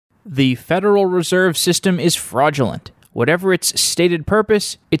The Federal Reserve System is fraudulent. Whatever its stated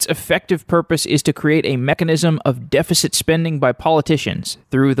purpose, its effective purpose is to create a mechanism of deficit spending by politicians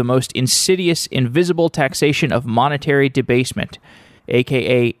through the most insidious, invisible taxation of monetary debasement,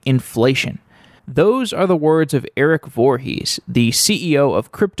 aka inflation. Those are the words of Erik Voorhees, the CEO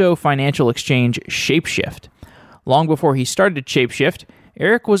of crypto financial exchange ShapeShift. Long before he started ShapeShift,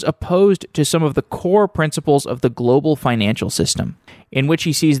 Erik was opposed to some of the core principles of the global financial system, in which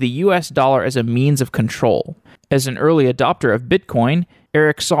he sees the US dollar as a means of control. As an early adopter of Bitcoin,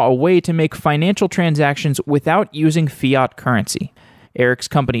 Erik saw a way to make financial transactions without using fiat currency. Erik's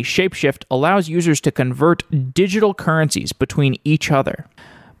company ShapeShift allows users to convert digital currencies between each other.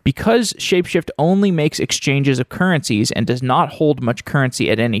 Because ShapeShift only makes exchanges of currencies and does not hold much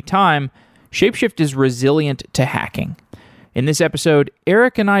currency at any time, ShapeShift is resilient to hacking. In this episode,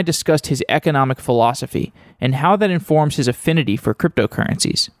 Erik and I discussed his economic philosophy and how that informs his affinity for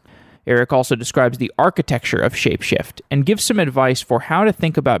cryptocurrencies. Erik also describes the architecture of ShapeShift and gives some advice for how to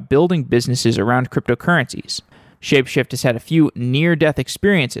think about building businesses around cryptocurrencies. ShapeShift has had a few near-death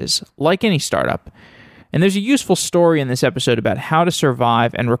experiences, like any startup, and there's a useful story in this episode about how to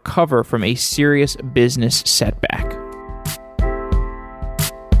survive and recover from a serious business setback.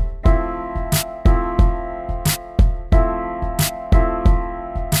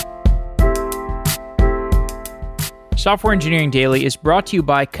 Software Engineering Daily is brought to you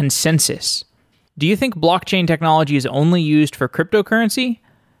by Consensus. Do you think blockchain technology is only used for cryptocurrency?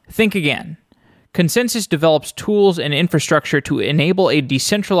 Think again. Consensus develops tools and infrastructure to enable a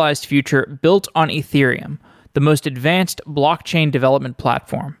decentralized future built on Ethereum, the most advanced blockchain development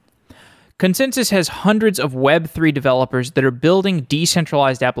platform. Consensus has hundreds of Web3 developers that are building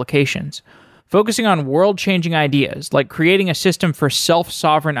decentralized applications, focusing on world-changing ideas like creating a system for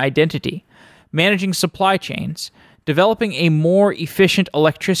self-sovereign identity, managing supply chains, developing a more efficient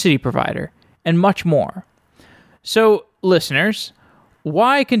electricity provider, and much more. So, listeners,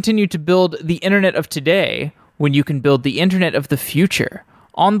 why continue to build the internet of today when you can build the internet of the future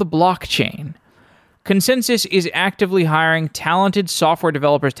on the blockchain? Consensus is actively hiring talented software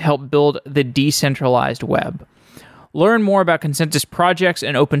developers to help build the decentralized web. Learn more about Consensus projects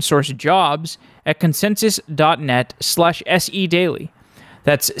and open source jobs at consensus.net/SE Daily.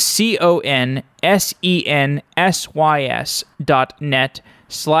 That's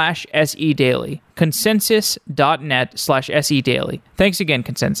CONSENSYS.net/SE Daily. Consensus.net/SE Daily. Thanks again,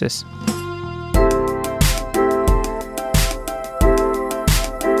 Consensus.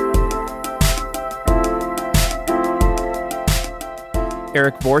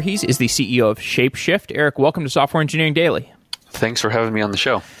 Erik Voorhees is the CEO of ShapeShift. Erik, welcome to Software Engineering Daily. Thanks for having me on the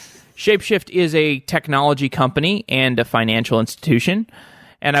show. ShapeShift is a technology company and a financial institution,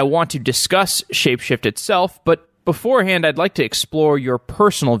 and I want to discuss ShapeShift itself, but beforehand, I'd like to explore your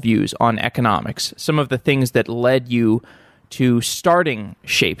personal views on economics, some of the things that led you to starting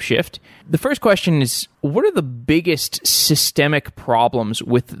ShapeShift. The first question is, what are the biggest systemic problems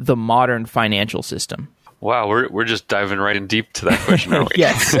with the modern financial system? Wow, we're just diving right in deep to that question, aren't we?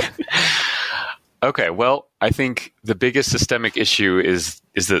 Yes. Okay, well, I think the biggest systemic issue is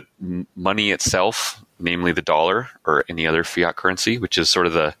that money itself, namely the dollar or any other fiat currency, which is sort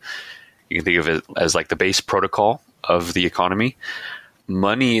of you can think of it as like the base protocol of the economy.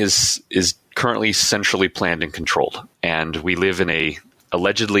 Money is currently centrally planned and controlled, and we live in a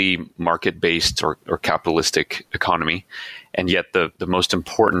allegedly market-based or capitalistic economy, and yet the most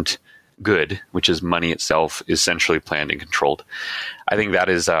important good, which is money itself, is centrally planned and controlled. I think that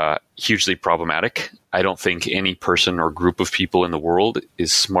is hugely problematic. I don't think any person or group of people in the world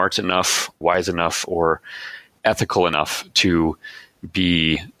is smart enough, wise enough, or ethical enough to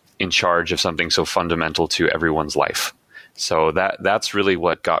be in charge of something so fundamental to everyone's life. So that's really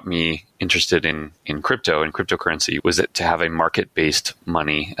what got me interested in crypto and cryptocurrency, was it to have a market-based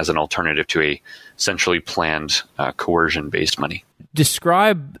money as an alternative to a centrally planned coercion-based money.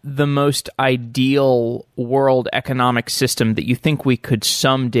 Describe the most ideal world economic system that you think we could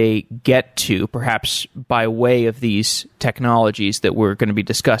someday get to, perhaps by way of these technologies that we're going to be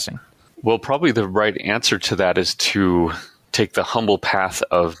discussing. Well, probably the right answer to that is to take the humble path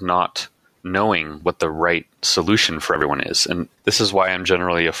of not knowing what the right solution for everyone is. And this is why I'm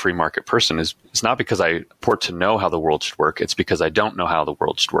generally a free market person. It's not because I purport to know how the world should work. It's because I don't know how the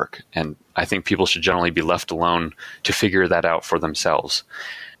world should work. And I think people should generally be left alone to figure that out for themselves.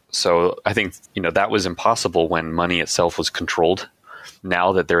 So I think, that was impossible when money itself was controlled.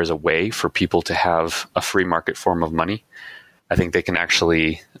 Now that there is a way for people to have a free market form of money, I think they can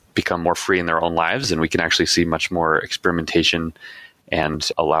actually become more free in their own lives, and we can actually see much more experimentation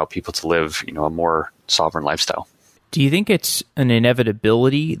and allow people to live, a more sovereign lifestyle. Do you think it's an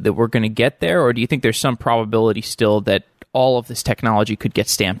inevitability that we're going to get there, or do you think there's some probability still that all of this technology could get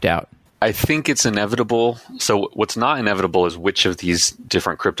stamped out? I think it's inevitable. So what's not inevitable is which of these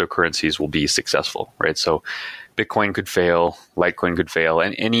different cryptocurrencies will be successful, right? So Bitcoin could fail, Litecoin could fail,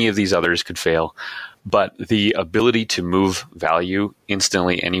 and any of these others could fail. But the ability to move value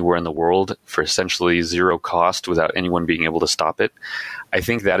instantly anywhere in the world for essentially zero cost without anyone being able to stop it, I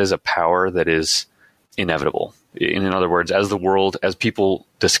think that is a power that is inevitable. In other words, as people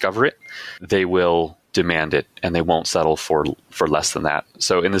discover it, they will demand it and they won't settle for less than that.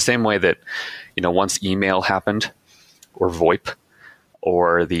 So in the same way that, once email happened, or VoIP,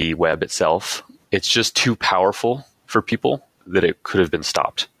 or the web itself, it's just too powerful for people that it could have been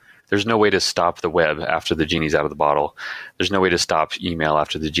stopped. There's no way to stop the web after the genie's out of the bottle. There's no way to stop email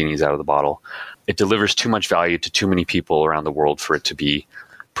after the genie's out of the bottle. It delivers too much value to too many people around the world for it to be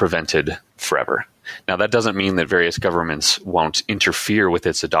prevented forever. Now, that doesn't mean that various governments won't interfere with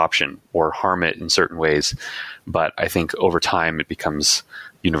its adoption or harm it in certain ways, but I think over time it becomes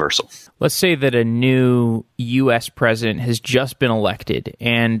universal. Let's say that a new U.S. president has just been elected,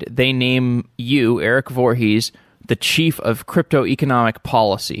 and they name you, Erik Voorhees, the chief of crypto economic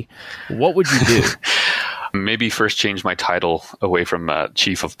policy. What would you do? Maybe first change my title away from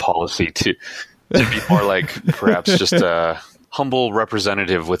chief of policy to be more like perhaps just a humble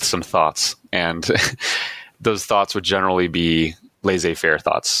representative with some thoughts. And those thoughts would generally be laissez-faire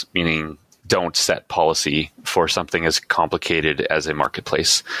thoughts, meaning don't set policy for something as complicated as a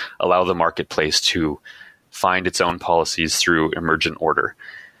marketplace. Allow the marketplace to find its own policies through emergent order.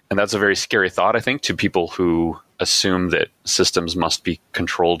 And that's a very scary thought, I think, to people who assume that systems must be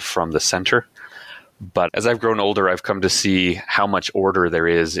controlled from the center. But as I've grown older, I've come to see how much order there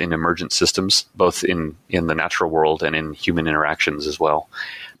is in emergent systems, both in the natural world and in human interactions as well.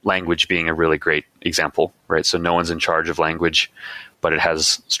 Language being a really great example, right? So no one's in charge of language, but it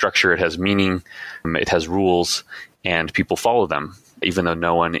has structure, it has meaning, it has rules, and people follow them, even though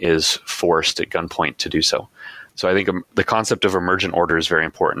no one is forced at gunpoint to do so. So I think the concept of emergent order is very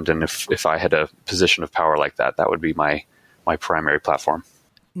important. And if I had a position of power like that, that would be my primary platform.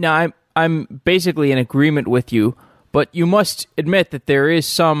 Now, I'm basically in agreement with you, but you must admit that there is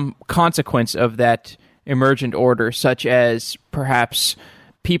some consequence of that emergent order, such as perhaps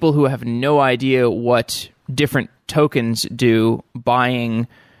people who have no idea what different tokens do buying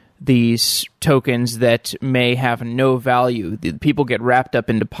these tokens that may have no value. The people get wrapped up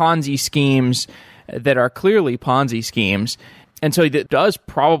into Ponzi schemes that are clearly Ponzi schemes. And so there does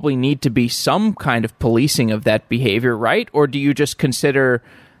probably need to be some kind of policing of that behavior, right? Or do you just consider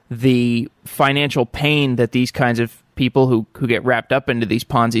the financial pain that these kinds of people who get wrapped up into these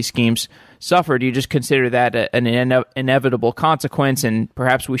Ponzi schemes suffer? Do you just consider that an inevitable consequence, and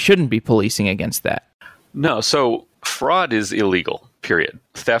perhaps we shouldn't be policing against that? No, so fraud is illegal, period.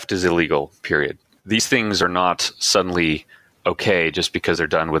 Theft is illegal, period. These things are not suddenly okay just because they're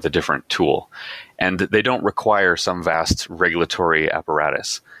done with a different tool. And they don't require some vast regulatory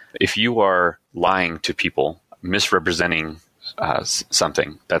apparatus. If you are lying to people, misrepresenting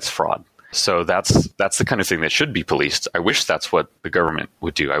something, that's fraud. So that's the kind of thing that should be policed. I wish that's what the government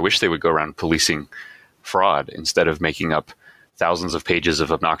would do. I wish they would go around policing fraud instead of making up thousands of pages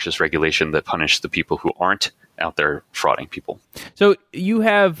of obnoxious regulation that punish the people who aren't out there frauding people. So you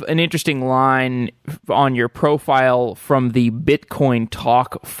have an interesting line on your profile from the Bitcoin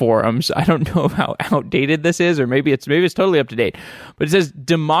Talk forums. I don't know how outdated this is, or maybe it's totally up to date. But it says,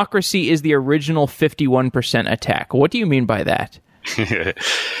 democracy is the original 51% attack. What do you mean by that?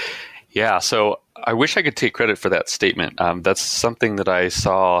 Yeah, so I wish I could take credit for that statement. That's something that I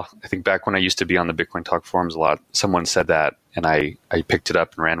saw, I think back when I used to be on the Bitcoin Talk forums a lot. Someone said that, and I picked it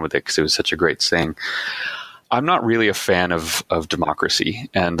up and ran with it because it was such a great saying. I'm not really a fan of democracy,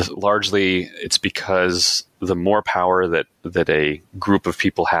 and largely it's because the more power that a group of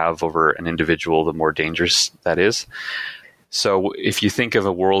people have over an individual, the more dangerous that is. So if you think of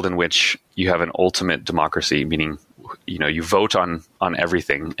a world in which you have an ultimate democracy, meaning you vote on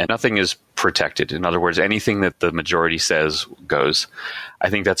everything and nothing is protected. In other words, anything that the majority says goes. I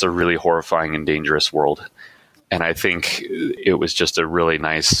think that's a really horrifying and dangerous world. And I think it was just a really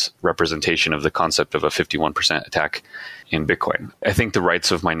nice representation of the concept of a 51% attack in Bitcoin. I think the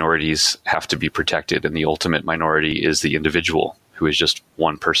rights of minorities have to be protected, and the ultimate minority is the individual, who is just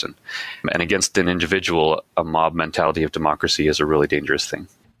one person. And against an individual, a mob mentality of democracy is a really dangerous thing.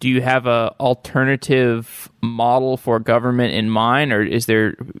 Do you have an alternative model for government in mind, or is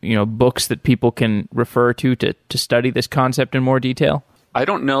there books that people can refer to study this concept in more detail? I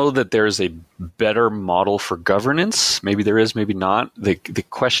don't know that there's a better model for governance. Maybe there is, maybe not. The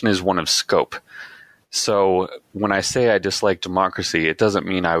question is one of scope. So when I say I dislike democracy, it doesn't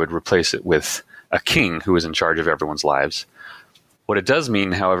mean I would replace it with a king who is in charge of everyone's lives. What it does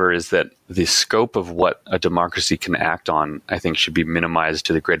mean, however, is that the scope of what a democracy can act on, I think, should be minimized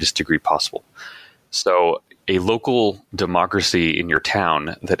to the greatest degree possible. So a local democracy in your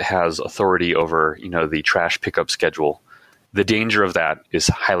town that has authority over, the trash pickup schedule, the danger of that is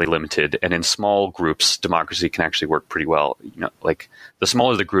highly limited. And in small groups, democracy can actually work pretty well. Like the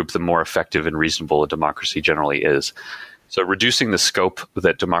smaller the group, the more effective and reasonable a democracy generally is. So reducing the scope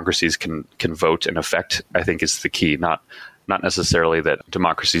that democracies can vote and affect, I think, is the key, not necessarily that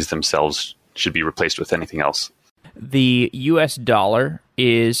democracies themselves should be replaced with anything else. The US dollar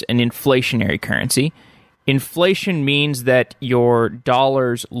is an inflationary currency. Inflation means that your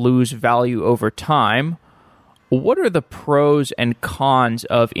dollars lose value over time. What are the pros and cons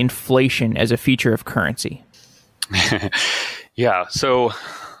of inflation as a feature of currency? Yeah, so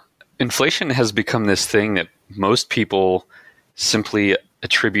inflation has become this thing that most people simply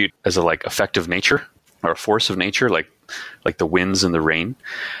attribute as a effective nature or a force of nature, like the winds and the rain.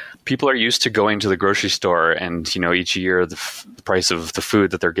 People are used to going to the grocery store and, each year the price of the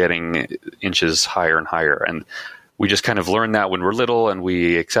food that they're getting inches higher and higher. And we just kind of learn that when we're little and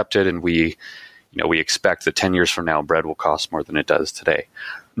we accept it, and we expect that 10 years from now bread will cost more than it does today.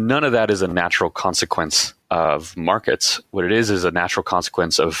 None of that is a natural consequence of markets. What it is a natural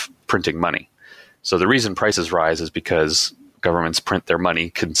consequence of printing money. So the reason prices rise is because governments print their money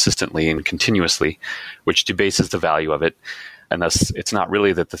consistently and continuously, which debases the value of it. And thus, it's not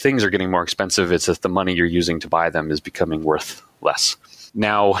really that the things are getting more expensive, it's that the money you're using to buy them is becoming worth less.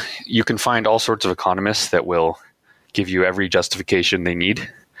 Now, you can find all sorts of economists that will give you every justification they need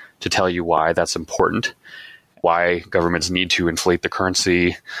to tell you why that's important, why governments need to inflate the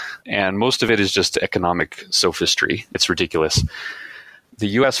currency. And most of it is just economic sophistry. It's ridiculous. The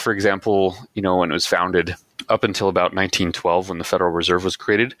US, for example, when it was founded up until about 1912, when the Federal Reserve was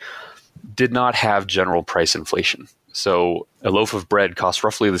created, did not have general price inflation. So a loaf of bread cost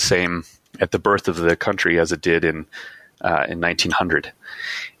roughly the same at the birth of the country as it did in 1900.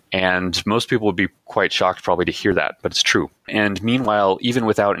 And most people would be quite shocked probably to hear that, but it's true. And meanwhile, even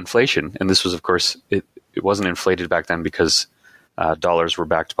without inflation, and this was, of course, it wasn't inflated back then because dollars were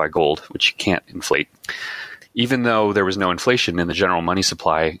backed by gold, which you can't inflate. Even though there was no inflation in the general money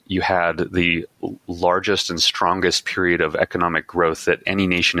supply, you had the largest and strongest period of economic growth that any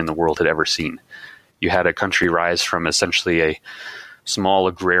nation in the world had ever seen. You had a country rise from essentially a small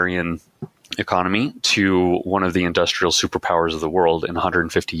agrarian economy to one of the industrial superpowers of the world in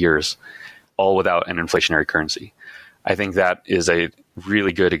 150 years, all without an inflationary currency. I think that is a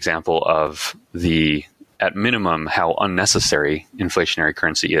really good example of at minimum, how unnecessary inflationary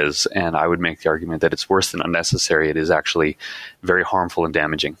currency is. And I would make the argument that it's worse than unnecessary. It is actually very harmful and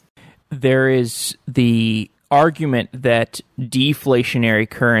damaging. There is the argument that deflationary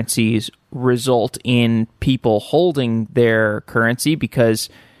currencies result in people holding their currency, because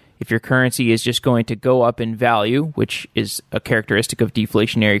if your currency is just going to go up in value, which is a characteristic of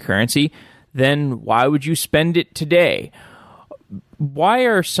deflationary currency, then why would you spend it today? Why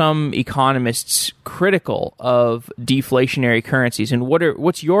are some economists critical of deflationary currencies, and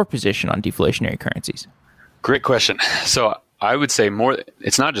what's your position on deflationary currencies? Great question. So I would say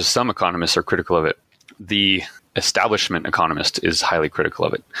it's not just some economists are critical of it. The establishment economist is highly critical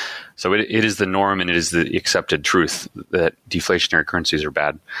of it. So it is the norm and it is the accepted truth that deflationary currencies are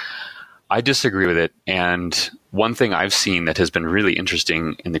bad. I disagree with it. And one thing I've seen that has been really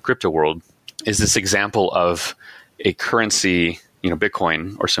interesting in the crypto world is this example of a currency,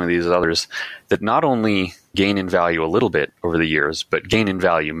 Bitcoin or some of these others, that not only gain in value a little bit over the years, but gain in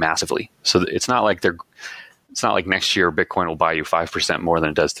value massively. So it's not like next year Bitcoin will buy you 5% more than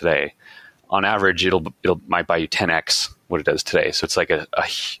it does today. On average, it might buy you 10x what it does today. So it's like a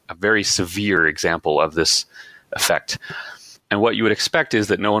very severe example of this effect. And what you would expect is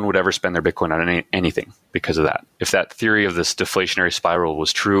that no one would ever spend their Bitcoin on anything because of that. If that theory of this deflationary spiral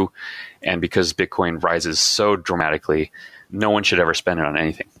was true, and because Bitcoin rises so dramatically, no one should ever spend it on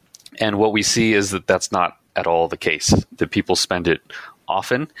anything. And what we see is that that's not at all the case, that people spend it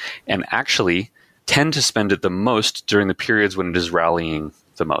often and actually tend to spend it the most during the periods when it is rallying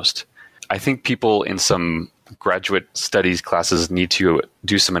the most. I think people in some graduate studies classes need to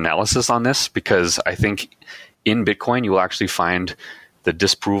do some analysis on this, because I think in Bitcoin you will actually find the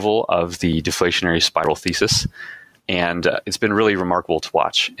disproval of the deflationary spiral thesis. And it's been really remarkable to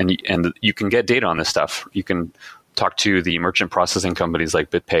watch. And you can get data on this stuff. You can talk to the merchant processing companies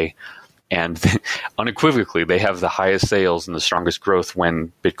like BitPay, and unequivocally, they have the highest sales and the strongest growth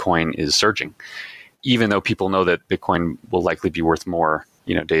when Bitcoin is surging, even though people know that Bitcoin will likely be worth more,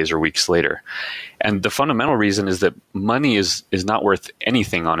 days or weeks later. And the fundamental reason is that money is not worth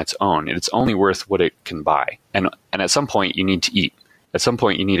anything on its own. It's only worth what it can buy. And at some point you need to eat. At some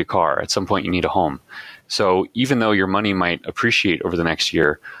point you need a car. At some point you need a home. So even though your money might appreciate over the next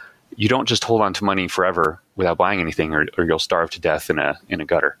year, you don't just hold on to money forever without buying anything, or you'll starve to death in a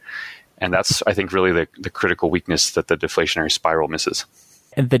gutter. And that's, I think, really the critical weakness that the deflationary spiral misses.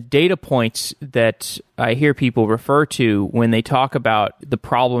 And the data points that I hear people refer to when they talk about the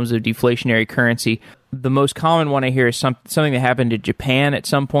problems of deflationary currency, the most common one I hear is something that happened to Japan at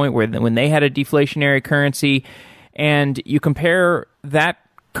some point when they had a deflationary currency. And you compare that,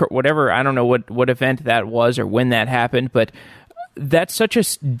 whatever, I don't know what event that was or when that happened, but that's such a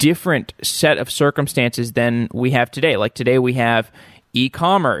different set of circumstances than we have today. Like today we have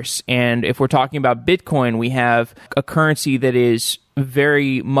e-commerce, and if we're talking about Bitcoin, we have a currency that is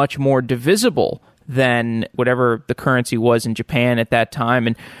very much more divisible than whatever the currency was in Japan at that time.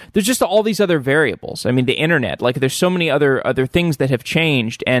 And there's just all these other variables. I mean, the internet, like there's so many other things that have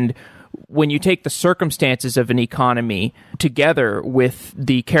changed. And when you take the circumstances of an economy together with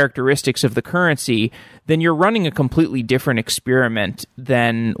the characteristics of the currency, then you're running a completely different experiment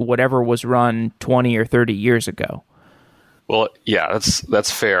than whatever was run 20 or 30 years ago. Well, yeah,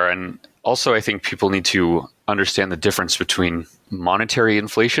 that's fair. And also, I think people need to understand the difference between monetary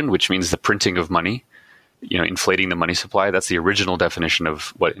inflation, which means the printing of money, inflating the money supply. That's the original definition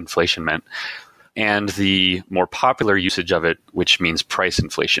of what inflation meant. And the more popular usage of it, which means price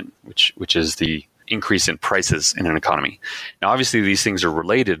inflation, which is the increase in prices in an economy. Now, obviously, these things are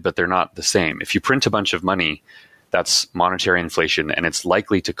related, but they're not the same. If you print a bunch of money, that's monetary inflation, and it's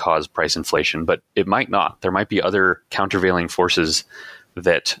likely to cause price inflation, but it might not. There might be other countervailing forces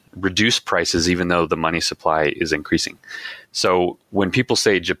that reduce prices even though the money supply is increasing. So when people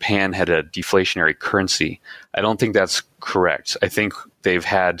say Japan had a deflationary currency, I don't think that's correct. I think they've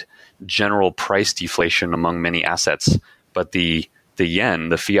had general price deflation among many assets, but the yen,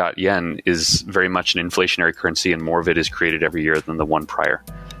 the fiat yen, is very much an inflationary currency, and more of it is created every year than the one prior.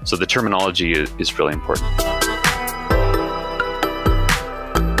 So the terminology is really important.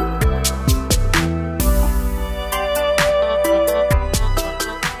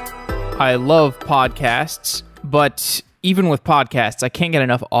 I love podcasts, but even with podcasts, I can't get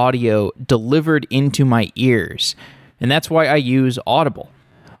enough audio delivered into my ears. And that's why I use Audible.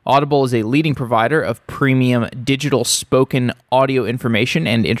 Audible is a leading provider of premium digital spoken audio information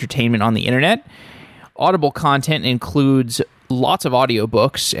and entertainment on the internet. Audible content includes lots of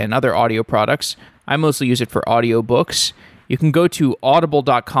audiobooks and other audio products. I mostly use it for audiobooks. You can go to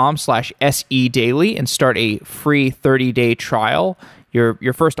audible.com/sedaily and start a free 30-day trial.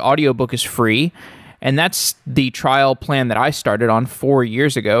 Your first audiobook is free, and that's the trial plan that I started on 4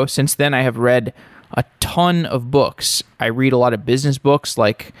 years ago. Since then, I have read a ton of books. I read a lot of business books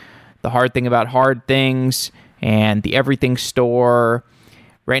like The Hard Thing About Hard Things and The Everything Store.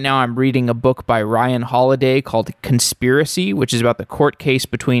 Right now, I'm reading a book by Ryan Holiday called Conspiracy, which is about the court case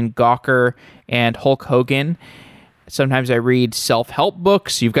between Gawker and Hulk Hogan. Sometimes I read self-help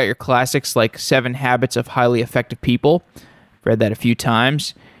books. You've got your classics like 7 Habits of Highly Effective People. Read that a few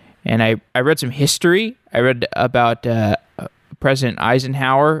times. And I read some history. I read about President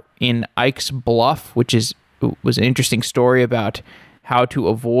Eisenhower in Ike's Bluff, which was an interesting story about how to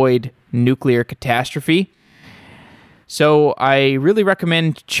avoid nuclear catastrophe. So I really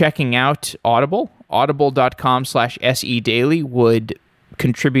recommend checking out Audible. Audible.com/sedaily would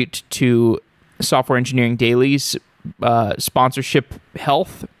contribute to Software Engineering Daily's sponsorship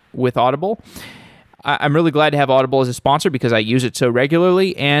health with Audible. I'm really glad to have Audible as a sponsor because I use it so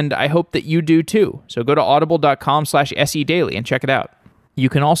regularly, and I hope that you do too. So go to audible.com/sedaily and check it out. You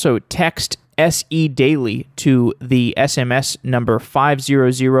can also text SE Daily to the SMS number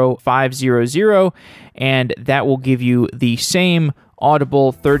 500500, and that will give you the same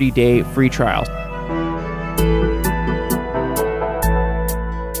Audible 30-day free trial.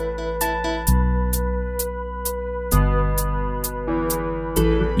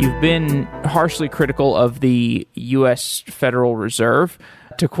 You've been harshly critical of the U.S. Federal Reserve.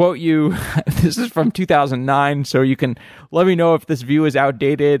 To quote you, this is from 2009, so you can let me know if this view is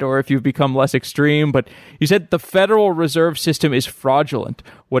outdated or if you've become less extreme, but you said the Federal Reserve System is fraudulent.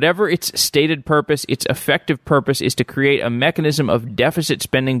 Whatever its stated purpose, its effective purpose is to create a mechanism of deficit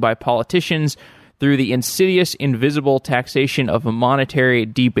spending by politicians through the insidious, invisible taxation of monetary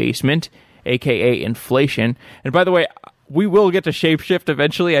debasement, aka inflation. And by the way, we will get to ShapeShift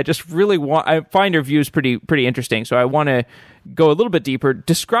eventually. I find your views pretty interesting, so I want to go a little bit deeper.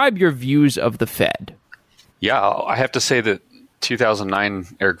 Describe your views of the Fed. Yeah, I have to say that 2009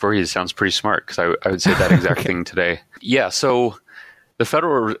 Erik Voorhees sounds pretty smart because I would say that exact thing today. Yeah, so the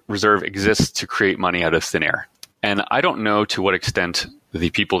Federal Reserve exists to create money out of thin air. And I don't know to what extent the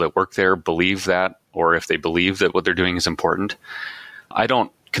people that work there believe that, or if they believe that what they're doing is important. I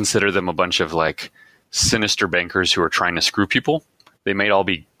don't consider them a bunch of like sinister bankers who are trying to screw people. They may all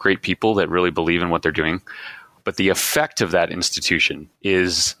be great people that really believe in what they're doing. But the effect of that institution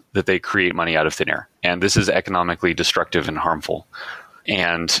is that they create money out of thin air. And this is economically destructive and harmful.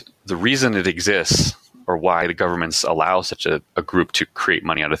 And the reason it exists, or why the governments allow such a group to create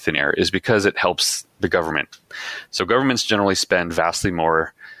money out of thin air, is because it helps the government. So governments generally spend vastly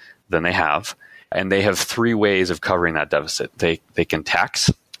more than they have. And they have three ways of covering that deficit. They can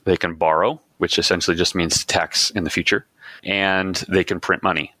tax, they can borrow, which essentially just means tax in the future, and they can print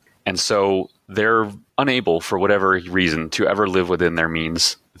money. And so they're unable, for whatever reason, to ever live within their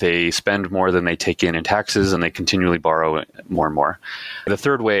means. They spend more than they take in taxes, and they continually borrow more and more. The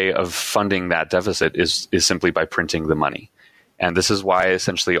third way of funding that deficit is simply by printing the money. And this is why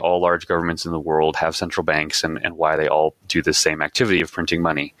essentially all large governments in the world have central banks, and why they all do the same activity of printing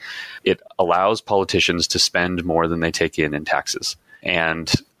money. It allows politicians to spend more than they take in taxes.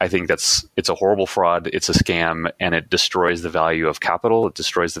 And I think it's a horrible fraud. It's a scam, and it destroys the value of capital. It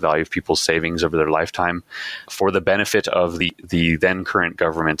destroys the value of people's savings over their lifetime for the benefit of the then current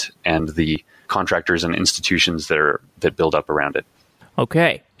government and the contractors and institutions that build up around it.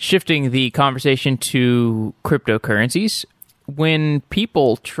 Okay. Shifting the conversation to cryptocurrencies. When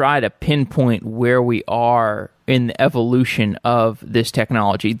people try to pinpoint where we are in the evolution of this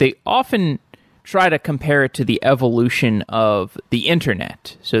technology, they often try to compare it to the evolution of the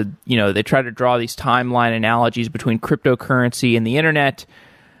internet. So, they try to draw these timeline analogies between cryptocurrency and the internet.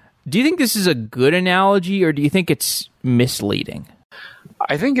 Do you think this is a good analogy, or do you think it's misleading?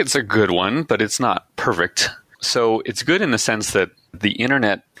 I think it's a good one, but it's not perfect. So it's good in the sense that the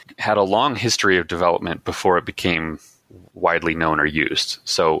internet had a long history of development before it became widely known or used.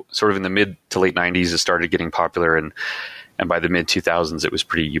 So sort of in the mid to late 90s, it started getting popular, and by the mid-2000s, it was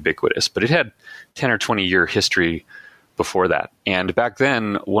pretty ubiquitous. But it had 10 or 20-year history before that. And back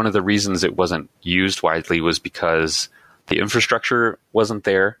then, one of the reasons it wasn't used widely was because the infrastructure wasn't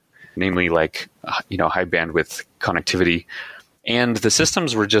there, namely like high bandwidth connectivity. And the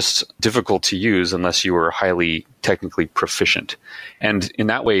systems were just difficult to use unless you were highly technically proficient. And in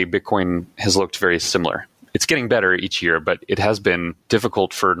that way, Bitcoin has looked very similar. It's getting better each year, but it has been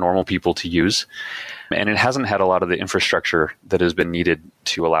difficult for normal people to use. And it hasn't had a lot of the infrastructure that has been needed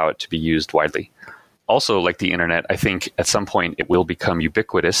to allow it to be used widely. Also, like the internet, I think at some point it will become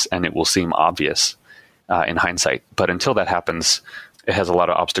ubiquitous and it will seem obvious in hindsight. But until that happens, it has a lot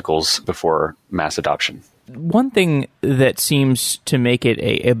of obstacles before mass adoption. One thing that seems to make it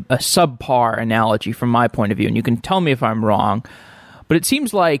a subpar analogy from my point of view, and you can tell me if I'm wrong, but it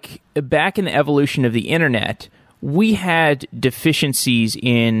seems like back in the evolution of the internet, we had deficiencies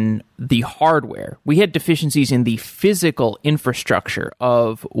in the hardware. We had deficiencies in the physical infrastructure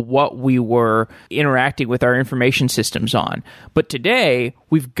of what we were interacting with our information systems on. But today,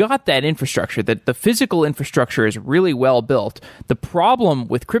 we've got that infrastructure, that the physical infrastructure is really well built. The problem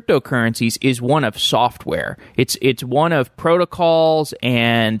with cryptocurrencies is one of software. It's one of protocols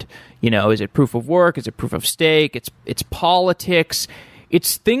and, is it proof of work? Is it proof of stake? It's politics.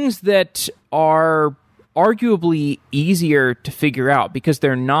 It's things that are arguably easier to figure out because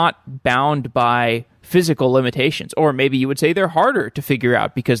they're not bound by physical limitations, or maybe you would say they're harder to figure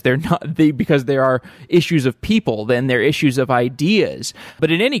out because because there are issues of people than there are issues of ideas.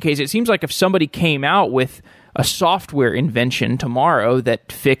 But in any case, it seems like if somebody came out with a software invention tomorrow that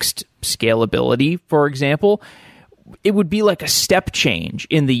fixed scalability, for example, it would be like a step change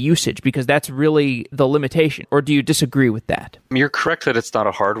in the usage because that's really the limitation. Or do you disagree with that? You're correct that it's not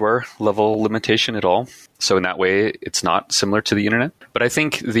a hardware level limitation at all. So in that way, it's not similar to the internet. But I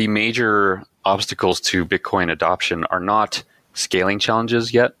think the major obstacles to Bitcoin adoption are not scaling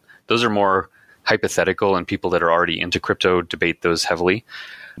challenges yet. Those are more hypothetical, and people that are already into crypto debate those heavily.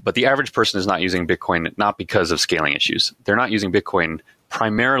 But the average person is not using Bitcoin not because of scaling issues. They're not using Bitcoin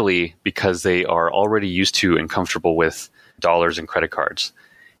primarily because they are already used to and comfortable with dollars and credit cards.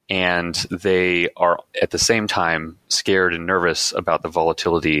 And they are at the same time scared and nervous about the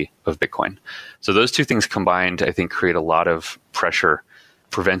volatility of Bitcoin. So those two things combined, I think, create a lot of pressure,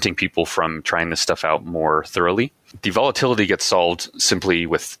 preventing people from trying this stuff out more thoroughly. The volatility gets solved simply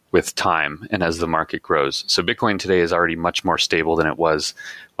with time and as the market grows. So Bitcoin today is already much more stable than it was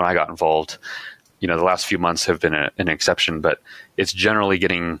when I got involved. The last few months have been an exception, but it's generally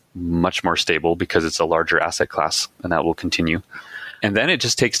getting much more stable because it's a larger asset class, and that will continue. And then it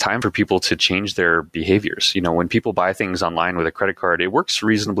just takes time for people to change their behaviors. When people buy things online with a credit card, it works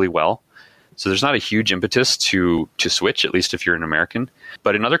reasonably well. So there's not a huge impetus to switch, at least if you're an American.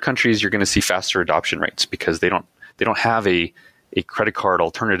 But in other countries, you're going to see faster adoption rates because they don't have a credit card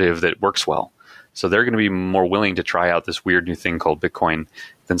alternative that works well. So they're going to be more willing to try out this weird new thing called Bitcoin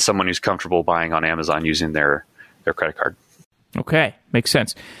than someone who's comfortable buying on Amazon using their credit card. Okay, makes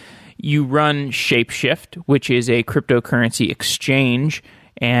sense. You run ShapeShift, which is a cryptocurrency exchange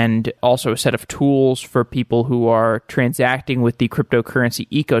and also a set of tools for people who are transacting with the cryptocurrency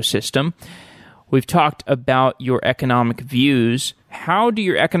ecosystem. We've talked about your economic views. How do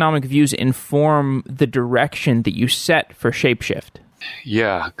your economic views inform the direction that you set for ShapeShift?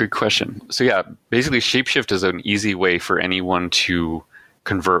 Yeah, good question. So yeah, basically ShapeShift is an easy way for anyone to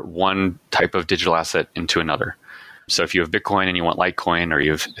convert one type of digital asset into another. So if you have Bitcoin and you want Litecoin, or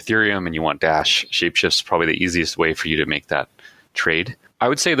you have Ethereum and you want Dash, ShapeShift is probably the easiest way for you to make that trade. I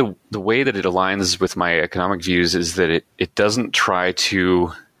would say the way that it aligns with my economic views is that it doesn't try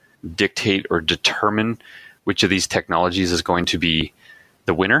to dictate or determine which of these technologies is going to be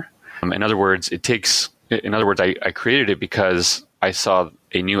the winner. In other words, I created it because I saw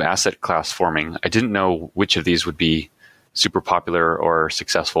a new asset class forming. I didn't know which of these would be super popular or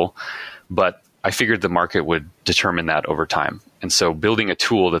successful, but I figured the market would determine that over time. And so building a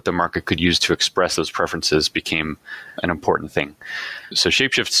tool that the market could use to express those preferences became an important thing. So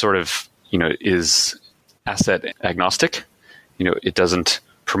ShapeShift sort of, is asset agnostic. It doesn't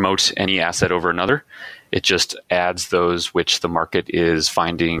promote any asset over another. It just adds those which the market is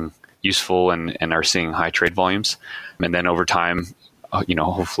finding useful and are seeing high trade volumes. And then over time,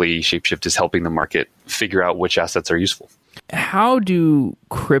 hopefully ShapeShift is helping the market figure out which assets are useful. How do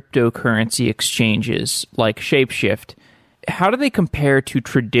cryptocurrency exchanges like ShapeShift, how do they compare to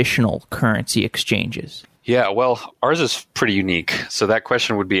traditional currency exchanges? Yeah, well, ours is pretty unique. So that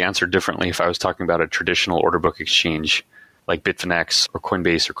question would be answered differently if I was talking about a traditional order book exchange like Bitfinex or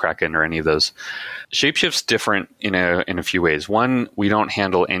Coinbase or Kraken or any of those. ShapeShift's different in a few ways. One, we don't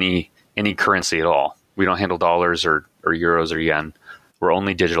handle any currency at all. We don't handle dollars or euros or yen. We're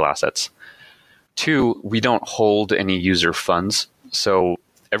only digital assets. Two, we don't hold any user funds. So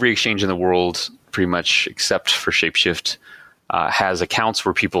every exchange in the world, pretty much except for ShapeShift, has accounts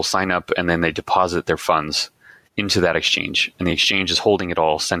where people sign up and then they deposit their funds into that exchange. And the exchange is holding it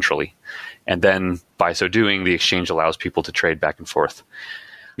all centrally. And then by so doing, the exchange allows people to trade back and forth.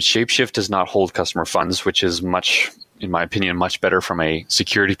 ShapeShift does not hold customer funds, which is in my opinion, much better from a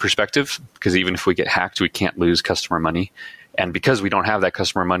security perspective, because even if we get hacked, we can't lose customer money. And because we don't have that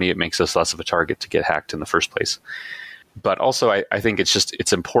customer money, it makes us less of a target to get hacked in the first place. But also, I think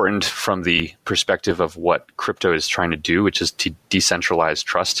it's important from the perspective of what crypto is trying to do, which is to decentralize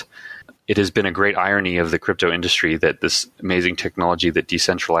trust. It has been a great irony of the crypto industry that this amazing technology that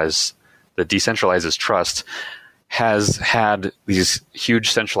decentralizes trust has had these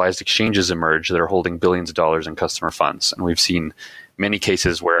huge centralized exchanges emerge that are holding billions of dollars in customer funds. And we've seen many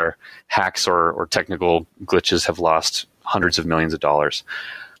cases where hacks or technical glitches have lost hundreds of millions of dollars.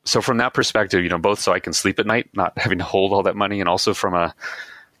 So from that perspective, both so I can sleep at night, not having to hold all that money, and also from a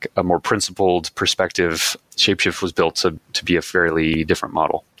more principled perspective, ShapeShift was built to be a fairly different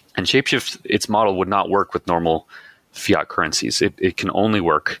model. And ShapeShift, its model would not work with normal fiat currencies. It can only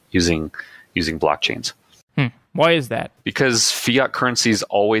work using blockchains. Why is that? Because fiat currencies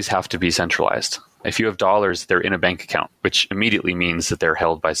always have to be centralized. If you have dollars, they're in a bank account, which immediately means that they're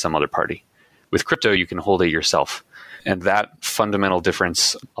held by some other party. With crypto, you can hold it yourself. And that fundamental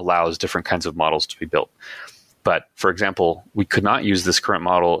difference allows different kinds of models to be built. But for example, we could not use this current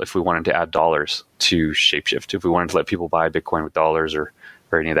model if we wanted to add dollars to ShapeShift, if we wanted to let people buy Bitcoin with dollars or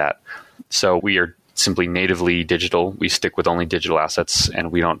any of that. So we are simply natively digital. We stick with only digital assets,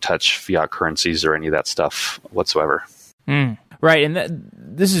 and we don't touch fiat currencies or any of that stuff whatsoever. Right. And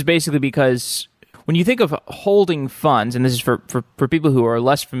this is basically because when you think of holding funds, and this is for people who are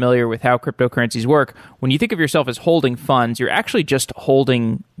less familiar with how cryptocurrencies work, when you think of yourself as holding funds, you're actually just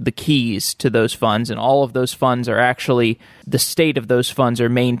holding the keys to those funds, and all of those funds are actually, the state of those funds are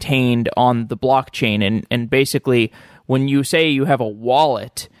maintained on the blockchain. And basically, when you say you have a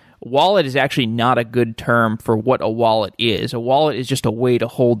wallet is actually not a good term for what a wallet is. A wallet is just a way to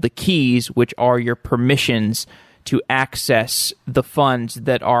hold the keys, which are your permissions to access the funds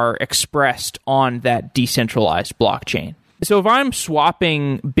that are expressed on that decentralized blockchain. So if I'm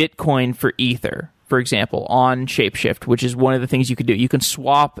swapping Bitcoin for Ether, for example, on ShapeShift, which is one of the things you can do, you can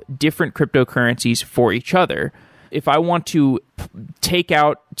swap different cryptocurrencies for each other. If I want to take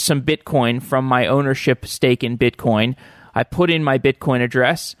out some Bitcoin from my ownership stake in Bitcoin, I put in my Bitcoin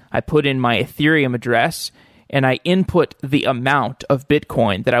address, I put in my Ethereum address, and I input the amount of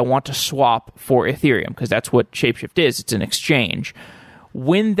Bitcoin that I want to swap for Ethereum, because that's what ShapeShift is. It's an exchange.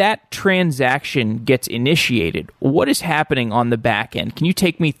 When that transaction gets initiated, what is happening on the back end? Can you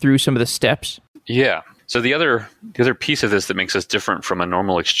take me through some of the steps? Yeah. So the other piece of this that makes us different from a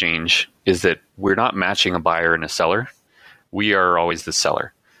normal exchange is that we're not matching a buyer and a seller. We are always the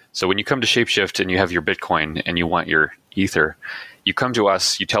seller. So when you come to ShapeShift and you have your Bitcoin and you want your Ether, you come to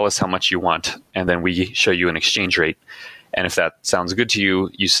us, you tell us how much you want, and then we show you an exchange rate. And if that sounds good to you,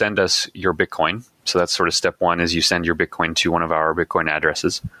 you send us your Bitcoin. So that's sort of step one, is you send your Bitcoin to one of our Bitcoin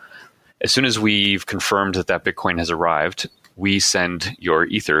addresses. As soon as we've confirmed that that Bitcoin has arrived, we send your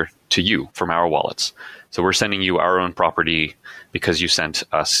Ether to you from our wallets. So we're sending you our own property because you sent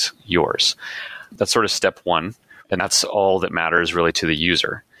us yours. That's sort of step one. And that's all that matters really to the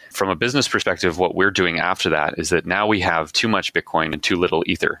user. From a business perspective, what we're doing after that is that now we have too much Bitcoin and too little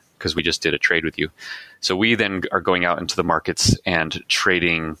Ether because we just did a trade with you. So we then are going out into the markets and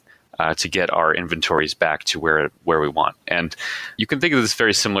trading to get our inventories back to where we want. And you can think of this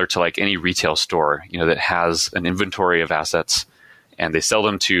very similar to like any retail store, that has an inventory of assets, and they sell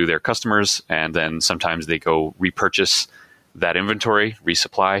them to their customers, and then sometimes they go repurchase that inventory,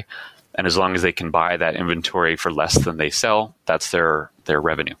 resupply. And as long as they can buy that inventory for less than they sell, that's their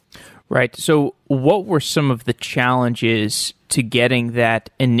revenue. Right. So what were some of the challenges to getting that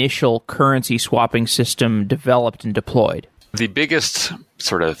initial currency swapping system developed and deployed? The biggest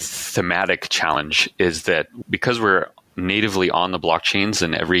sort of thematic challenge is that because we're natively on the blockchains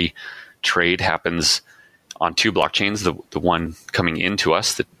and every trade happens on two blockchains, the one coming into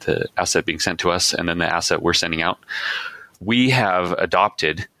us, the asset being sent to us, and then the asset we're sending out, we have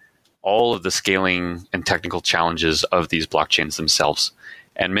adopted all of the scaling and technical challenges of these blockchains themselves.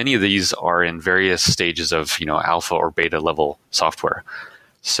 And many of these are in various stages of, alpha or beta level software.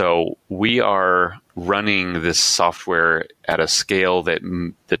 So we are running this software at a scale that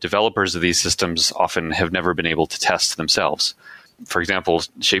the developers of these systems often have never been able to test themselves. For example,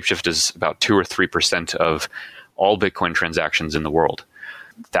 ShapeShift is about 2 or 3% of all Bitcoin transactions in the world,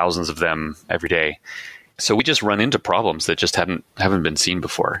 thousands of them every day. So we just run into problems that just haven't been seen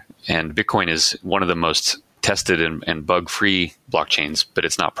before. And Bitcoin is one of the most tested and bug-free blockchains, but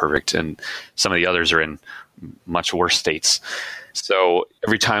it's not perfect. And some of the others are in much worse states. So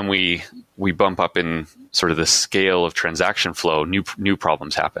every time we bump up in sort of the scale of transaction flow, new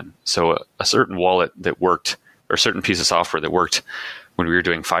problems happen. So a certain wallet that worked, or a certain piece of software that worked when we were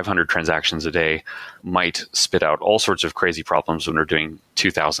doing 500 transactions a day might spit out all sorts of crazy problems when we're doing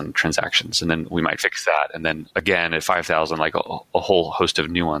 2,000 transactions. And then we might fix that. And then again at 5,000, like a whole host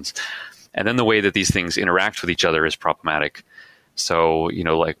of new ones. And then the way that these things interact with each other is problematic. So,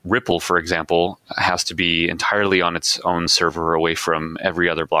 like Ripple, for example, has to be entirely on its own server away from every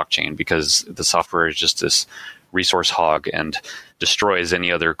other blockchain because the software is just this resource hog and destroys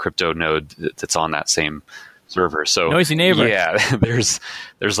any other crypto node that's on that same server. So noisy neighbor. Yeah, there's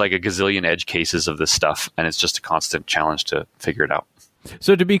like a gazillion edge cases of this stuff, and it's just a constant challenge to figure it out.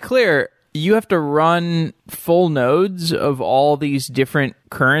 So to be clear, you have to run full nodes of all these different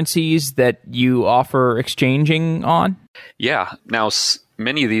currencies that you offer exchanging on? Yeah. Now,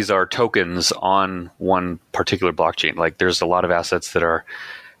 many of these are tokens on one particular blockchain. Like there's a lot of assets that are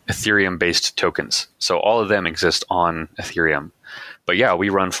Ethereum-based tokens. So all of them exist on Ethereum. But yeah, we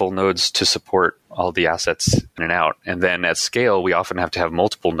run full nodes to support all the assets in and out. And then at scale, we often have to have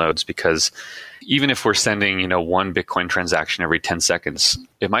multiple nodes because even if we're sending, one Bitcoin transaction every 10 seconds,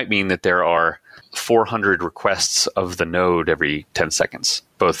 it might mean that there are 400 requests of the node every 10 seconds,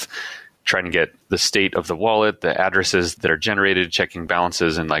 both trying to get the state of the wallet, the addresses that are generated, checking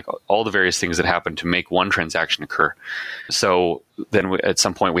balances, and like all the various things that happen to make one transaction occur. So then at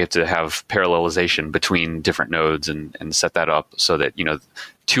some point we have to have parallelization between different nodes and set that up so that,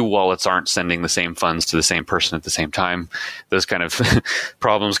 two wallets aren't sending the same funds to the same person at the same time. Those kind of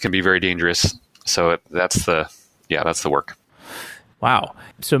problems can be very dangerous. So that's the work. Wow.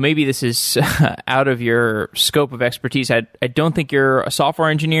 So maybe this is out of your scope of expertise. I don't think you're a software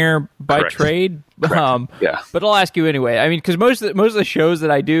engineer by Correct. Trade. Yeah. But I'll ask you anyway. I mean, because most of the shows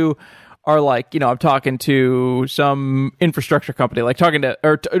that I do are like, I'm talking to some infrastructure company, I'm talking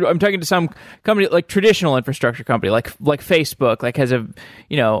to some company, like traditional infrastructure company, like Facebook, like has a,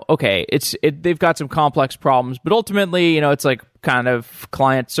 they've got some complex problems, but ultimately, it's like kind of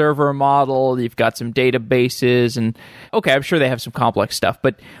client server model. You've got some databases and okay, I'm sure they have some complex stuff,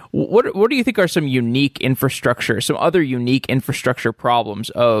 but what do you think are some other unique infrastructure problems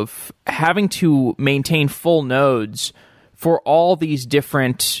of having to maintain full nodes for all these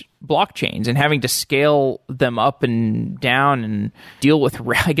different blockchains and having to scale them up and down and deal with,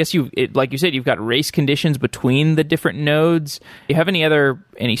 I guess like you said, you've got race conditions between the different nodes. Do you have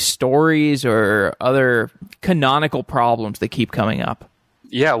any stories or other canonical problems that keep coming up?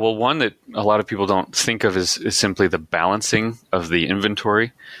 Yeah, well, one that a lot of people don't think of is simply the balancing of the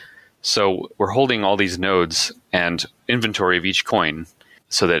inventory. So we're holding all these nodes and inventory of each coin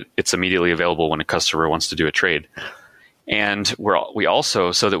so that it's immediately available when a customer wants to do a trade. And we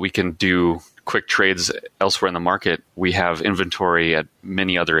also, so that we can do quick trades elsewhere in the market, we have inventory at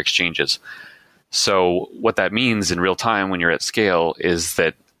many other exchanges. So what that means in real time when you're at scale is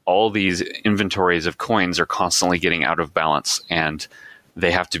that all these inventories of coins are constantly getting out of balance, and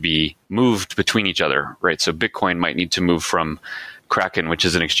they have to be moved between each other, right? So Bitcoin might need to move from Kraken, which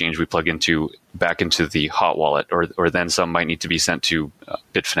is an exchange we plug into, back into the hot wallet, or then some might need to be sent to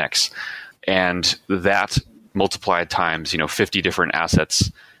Bitfinex. And that multiplied times, 50 different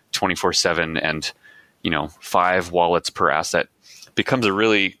assets, 24/7, and, 5 wallets per asset becomes a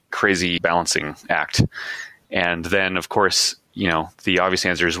really crazy balancing act. And then, of course, the obvious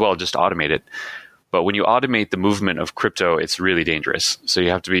answer is, well, just automate it. But when you automate the movement of crypto, it's really dangerous. So you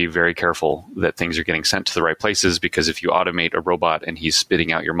have to be very careful that things are getting sent to the right places, because if you automate a robot and he's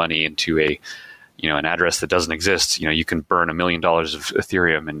spitting out your money into an address that doesn't exist, you can burn $1 million of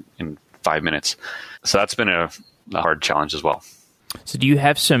Ethereum in 5 minutes. So that's been a hard challenge as well. So do you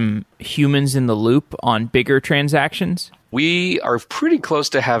have some humans in the loop on bigger transactions? We are pretty close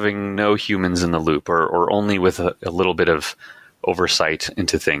to having no humans in the loop, or only with a little bit of oversight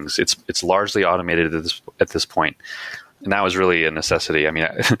into things. It's largely automated at this point. And that was really a necessity. I mean,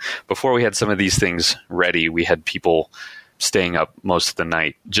 before we had some of these things ready, we had people staying up most of the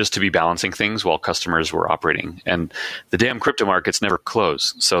night just to be balancing things while customers were operating. And the damn crypto markets never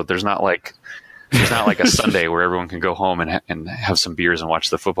close. So there's not like a Sunday where everyone can go home and have some beers and watch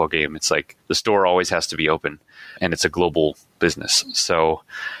the football game. It's like the store always has to be open, and it's a global business. So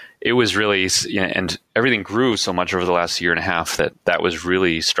it was really, and everything grew so much over the last year and a half that was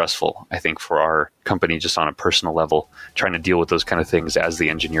really stressful, I think, for our company, just on a personal level, trying to deal with those kind of things as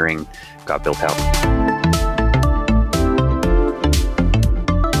the engineering got built out.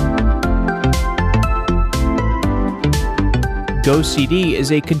 GoCD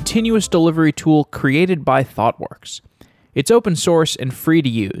is a continuous delivery tool created by ThoughtWorks. It's open source and free to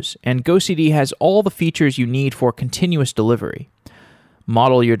use, and GoCD has all the features you need for continuous delivery.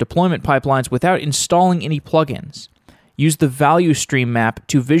 Model your deployment pipelines without installing any plugins. Use the value stream map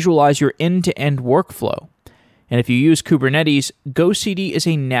to visualize your end-to-end workflow. And if you use Kubernetes, GoCD is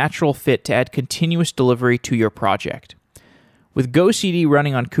a natural fit to add continuous delivery to your project. With GoCD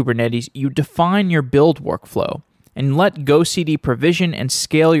running on Kubernetes, you define your build workflow and let GoCD provision and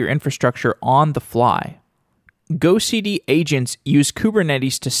scale your infrastructure on the fly. GoCD agents use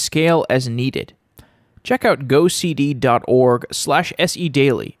Kubernetes to scale as needed. Check out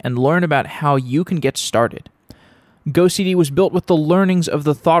gocd.org/sedaily and learn about how you can get started. GoCD was built with the learnings of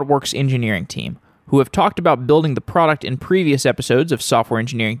the ThoughtWorks engineering team, who have talked about building the product in previous episodes of Software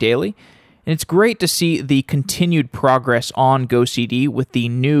Engineering Daily, and it's great to see the continued progress on GoCD with the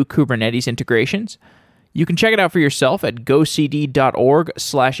new Kubernetes integrations. You can check it out for yourself at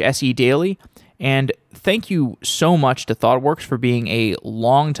gocd.org/sedaily. And thank you so much to ThoughtWorks for being a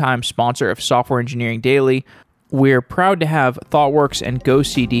longtime sponsor of Software Engineering Daily. We're proud to have ThoughtWorks and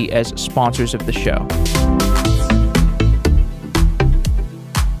GoCD as sponsors of the show.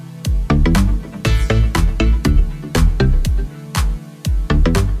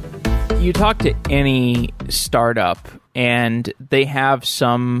 You talk to any startup, and they have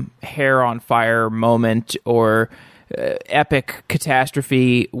some hair on fire moment or epic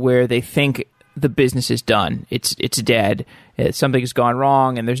catastrophe where they think the business is done. It's dead. Something has gone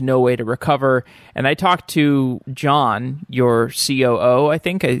wrong and there's no way to recover. And I talked to John, your COO, I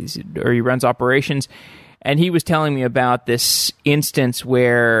think, or he runs operations, and he was telling me about this instance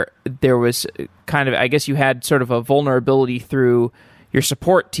where there was kind of, I guess you had sort of a vulnerability through your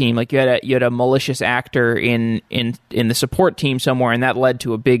support team. Like you had a malicious actor in the support team somewhere, and that led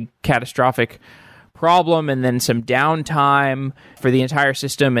to a big catastrophic problem and then some downtime for the entire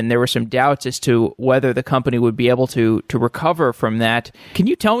system, and there were some doubts as to whether the company would be able to recover from that. Can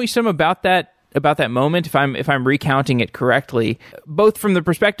you tell me some about that moment, if I'm recounting it correctly, both from the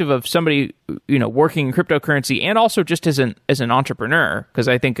perspective of somebody working in cryptocurrency and also just as an entrepreneur, because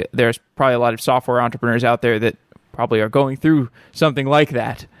I think there's probably a lot of software entrepreneurs out there that probably are going through something like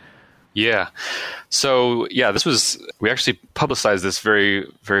that. Yeah. So, we actually publicized this very,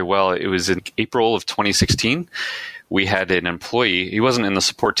 very well. It was in April of 2016. We had an employee. He wasn't in the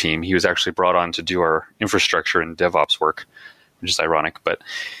support team. He was actually brought on to do our infrastructure and DevOps work, which is ironic, but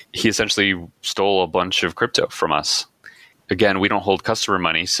he essentially stole a bunch of crypto from us. Again, we don't hold customer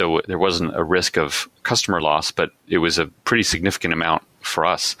money, so there wasn't a risk of customer loss, but it was a pretty significant amount for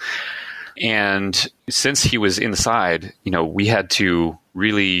us. And since he was inside, we had to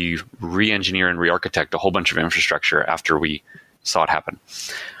really re-engineer and re-architect a whole bunch of infrastructure after we saw it happen.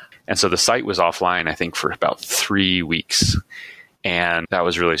 And so the site was offline, I think, for about 3 weeks. And that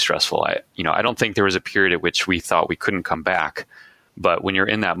was really stressful. I don't think there was a period at which we thought we couldn't come back. But when you're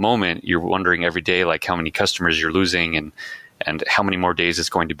in that moment, you're wondering every day, like how many customers you're losing and how many more days it's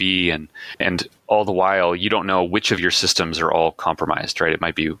going to be. And all the while, you don't know which of your systems are all compromised, right? It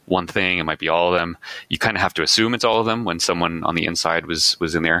might be one thing. It might be all of them. You kind of have to assume it's all of them when someone on the inside was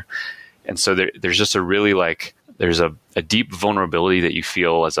in there. And so there's just a really there's a deep vulnerability that you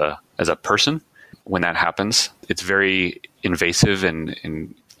feel as a person when that happens. It's very invasive and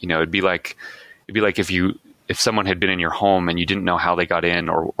it'd be like if someone had been in your home and you didn't know how they got in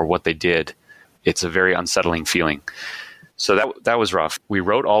or what they did. It's a very unsettling feeling. So that was rough. We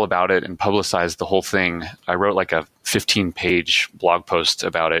wrote all about it and publicized the whole thing. I wrote like a 15-page blog post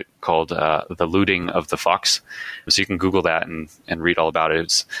about it called The Looting of the Fox. So you can Google that and read all about it.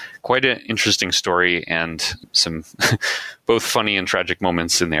 It's quite an interesting story and some both funny and tragic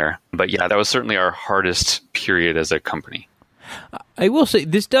moments in there. But yeah, that was certainly our hardest period as a company. I will say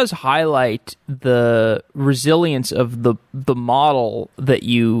this does highlight the resilience of the model that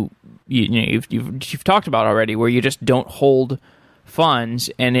you've talked about already, where you just don't hold funds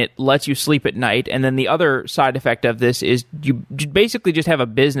and it lets you sleep at night. And then the other side effect of this is you basically just have a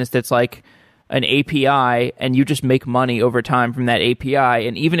business that's like an API and you just make money over time from that API.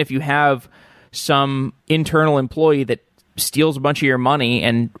 And even if you have some internal employee that steals a bunch of your money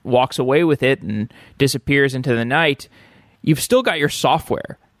and walks away with it and disappears into the night, you've still got your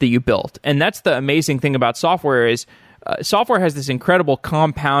software that you built. And that's the amazing thing about software is software has this incredible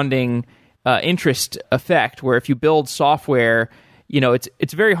compounding interest effect where if you build software,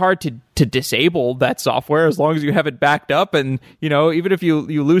 it's very hard to disable that software as long as you have it backed up. And, even if you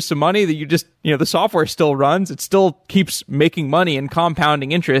lose some money that you just, the software still runs, it still keeps making money and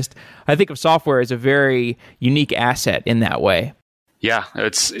compounding interest. I think of software as a very unique asset in that way. Yeah,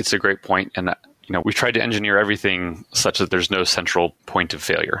 it's a great point. And, we tried to engineer everything such that there's no central point of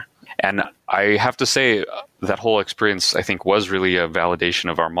failure. And I have to say that whole experience, I think, was really a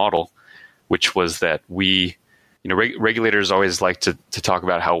validation of our model, which was that we, regulators always like to talk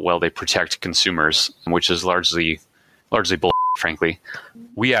about how well they protect consumers, which is largely bull, frankly.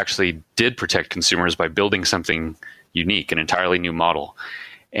 We actually did protect consumers by building something unique, an entirely new model.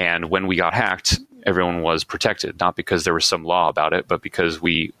 And when we got hacked, everyone was protected, not because there was some law about it, but because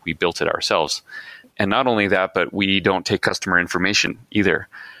we built it ourselves. And not only that, but we don't take customer information either.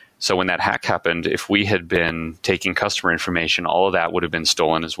 So when that hack happened, if we had been taking customer information, all of that would have been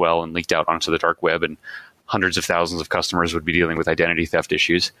stolen as well and leaked out onto the dark web, and hundreds of thousands of customers would be dealing with identity theft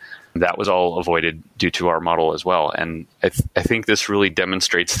issues. That was all avoided due to our model as well. And I think this really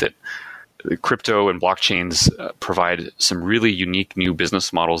demonstrates that crypto and blockchains provide some really unique new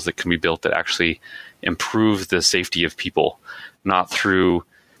business models that can be built that actually improve the safety of people, not through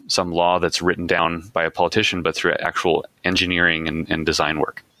some law that's written down by a politician, but through actual engineering and design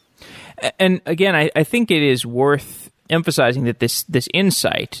work. And again, I think it is worth emphasizing that this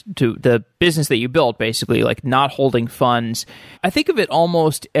insight to the business that you built, basically like not holding funds, I think of it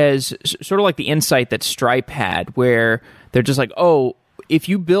almost as sort of like the insight that Stripe had, where they're just like, oh, if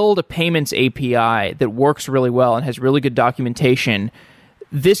you build a payments API that works really well and has really good documentation,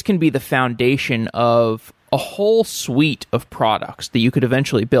 this can be the foundation of a whole suite of products that you could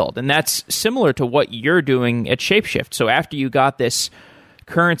eventually build. And that's similar to what you're doing at ShapeShift. So after you got this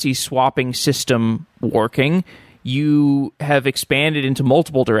currency swapping system working, you have expanded into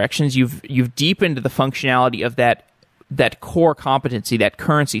multiple directions. You've deepened the functionality of that core competency, that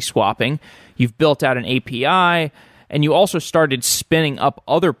currency swapping. You've built out an API, and you also started spinning up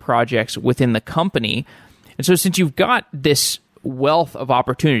other projects within the company. And so since you've got this wealth of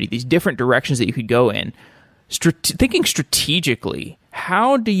opportunity, these different directions that you could go in, thinking strategically,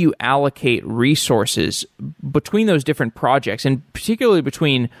 how do you allocate resources between those different projects, and particularly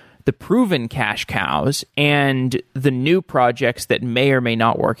between the proven cash cows and the new projects that may or may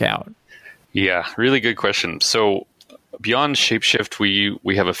not work out? Yeah, really good question. So beyond ShapeShift,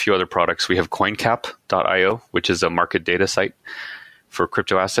 we have a few other products. We have CoinCap.io, which is a market data site for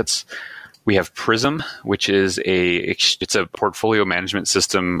crypto assets. We have Prism, which is it's a portfolio management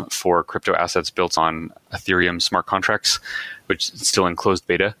system for crypto assets built on Ethereum smart contracts, which is still in closed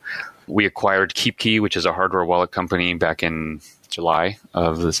beta. We acquired KeepKey, which is a hardware wallet company, back in July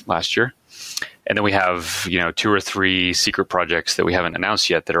of this last year. And then we have 2 or 3 secret projects that we haven't announced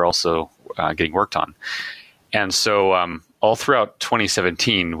yet that are also getting worked on. And so all throughout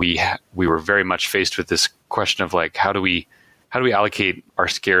 2017, we were very much faced with this question of like, how do we how do we allocate our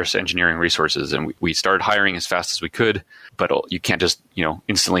scarce engineering resources? And we started hiring as fast as we could, but you can't just,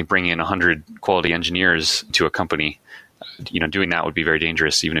 instantly bring in 100 quality engineers to a company. Doing that would be very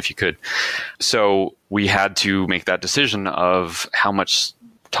dangerous, even if you could. So we had to make that decision of how much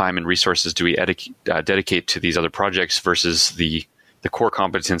time and resources do we dedicate to these other projects versus the core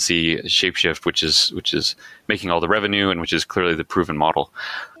competency, ShapeShift, which is making all the revenue and which is clearly the proven model.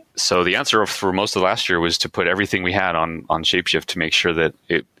 So the answer for most of last year was to put everything we had on ShapeShift to make sure that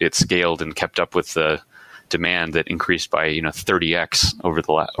it scaled and kept up with the demand that increased by 30x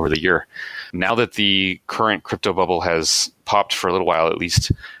over the year. Now that the current crypto bubble has popped for a little while, at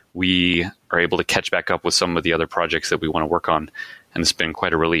least, we are able to catch back up with some of the other projects that we want to work on, and it's been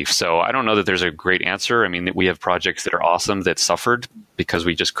quite a relief. So I don't know that there's a great answer. I mean, we have projects that are awesome that suffered because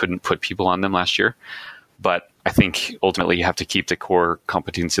we just couldn't put people on them last year. But I think ultimately you have to keep the core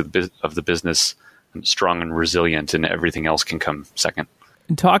competency of the business strong and resilient, and everything else can come second.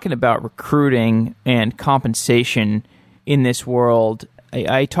 Talking about recruiting and compensation in this world,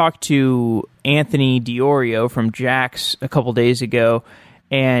 I talked to Anthony Diorio from Jax a couple days ago,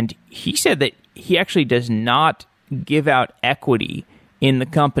 and he said that he actually does not give out equity in the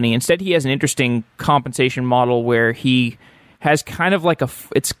company. Instead, he has an interesting compensation model where he has kind of like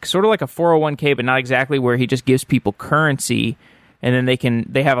it's sort of like a 401k, but not exactly, where he just gives people currency, and then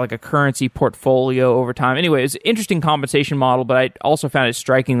they have like a currency portfolio over time. Anyway, it's an interesting compensation model, but I also found it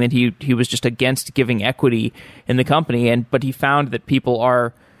striking that he was just against giving equity in the company, but he found that people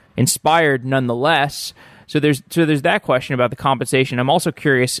are inspired nonetheless. So there's that question about the compensation. I'm also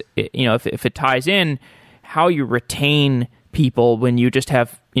curious, if it ties in how you retain people when you just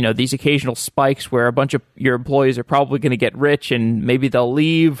have these occasional spikes where a bunch of your employees are probably going to get rich and maybe they'll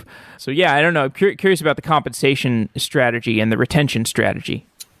leave. So yeah, I don't know. I'm curious about the compensation strategy and the retention strategy.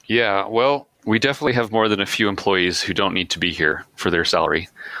 Yeah, well, we definitely have more than a few employees who don't need to be here for their salary.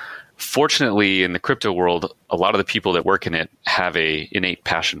 Fortunately, in the crypto world, a lot of the people that work in it have a innate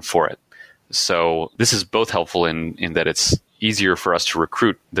passion for it. So this is both helpful in that it's easier for us to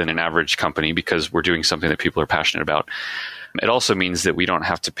recruit than an average company because we're doing something that people are passionate about. It also means that we don't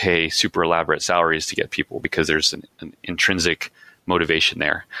have to pay super elaborate salaries to get people because there's an intrinsic motivation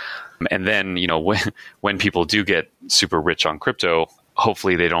there. And then, when people do get super rich on crypto,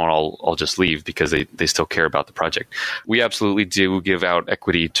 hopefully they don't all just leave because they still care about the project. We absolutely do give out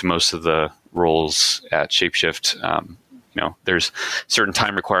equity to most of the roles at ShapeShift. There's certain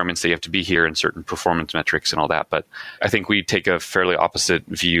time requirements that you have to be here and certain performance metrics and all that. But I think we take a fairly opposite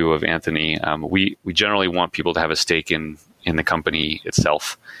view of Anthony. We generally want people to have a stake in the company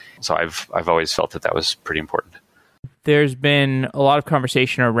itself. So I've always felt that was pretty important. There's been a lot of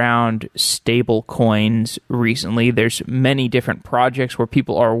conversation around stable coins recently. There's many different projects where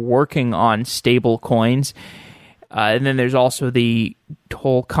people are working on stable coins. And then there's also the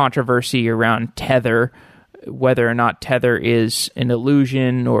whole controversy around Tether, whether or not Tether is an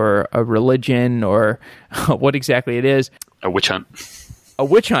illusion or a religion or what exactly it is. A witch hunt. A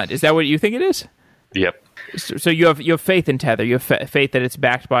witch hunt. Is that what you think it is? Yep. So you have faith in Tether. You have faith that it's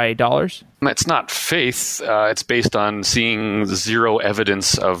backed by dollars? It's not faith. It's based on seeing zero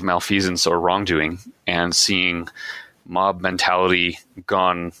evidence of malfeasance or wrongdoing and seeing mob mentality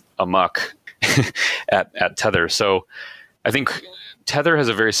gone amok at Tether. So I think Tether has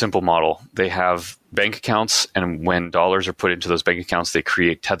a very simple model. They have bank accounts, and when dollars are put into those bank accounts, they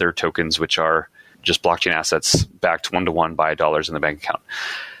create Tether tokens, which are just blockchain assets backed one-to-one by dollars in the bank account.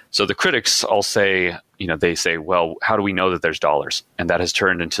 So the critics all say, they say, well, how do we know that there's dollars? And that has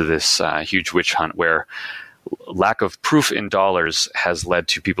turned into this huge witch hunt where lack of proof in dollars has led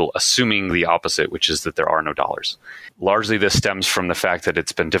to people assuming the opposite, which is that there are no dollars. Largely, this stems from the fact that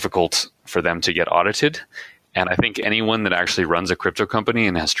it's been difficult for them to get audited. And I think anyone that actually runs a crypto company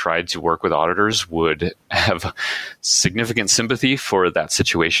and has tried to work with auditors would have significant sympathy for that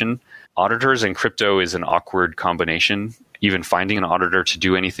situation. Auditors and crypto is an awkward combination. Even finding an auditor to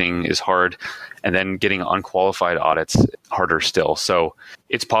do anything is hard. And then getting unqualified audits, harder still. So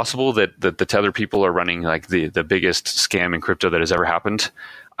it's possible that the Tether people are running like the biggest scam in crypto that has ever happened.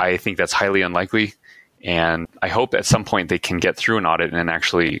 I think that's highly unlikely. And I hope at some point they can get through an audit and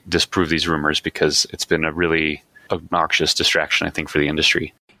actually disprove these rumors because it's been a really obnoxious distraction, I think, for the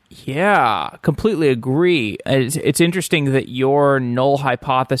industry. Yeah, completely agree. It's interesting that your null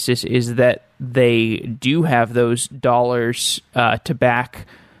hypothesis is that they do have those dollars to back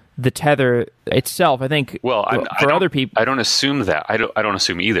the Tether itself. I think for other people, I don't assume that. I don't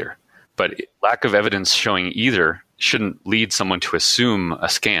assume either. But lack of evidence showing either shouldn't lead someone to assume a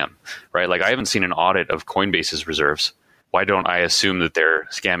scam, right? Like I haven't seen an audit of Coinbase's reserves. Why don't I assume that they're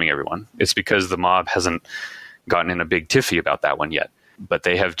scamming everyone? It's because the mob hasn't gotten in a big tiffy about that one yet. But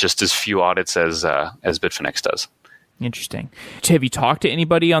they have just as few audits as Bitfinex does. Interesting. Have you talked to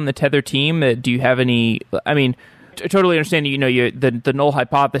anybody on the Tether team? Do you have any? I mean, I totally understand. The null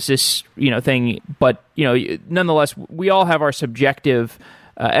hypothesis, thing, but nonetheless, we all have our subjective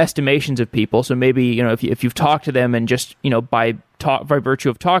estimations of people. So maybe if you've talked to them and just by virtue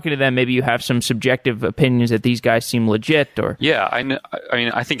of talking to them, maybe you have some subjective opinions that these guys seem legit. Or yeah, I mean,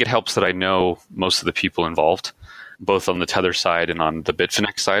 I think it helps that I know most of the people involved, both on the Tether side and on the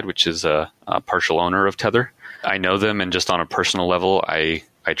Bitfinex side, which is a partial owner of Tether. I know them, and just on a personal level, I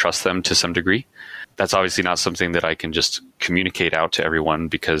trust them to some degree. That's obviously not something that I can just communicate out to everyone,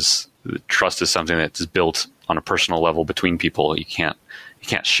 because trust is something that's built on a personal level between people. You can't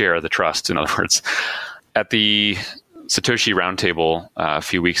share the trust, in other words. At the Satoshi Roundtable a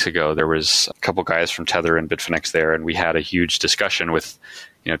few weeks ago, there was a couple guys from Tether and Bitfinex there, and we had a huge discussion with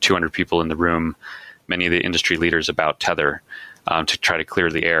 200 people in the room, many of the industry leaders, about Tether, to try to clear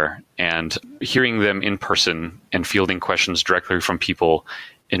the air. And hearing them in person and fielding questions directly from people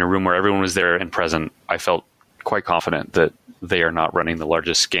in a room where everyone was there and present, I felt quite confident that they are not running the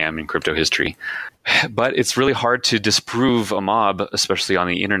largest scam in crypto history. But it's really hard to disprove a mob, especially on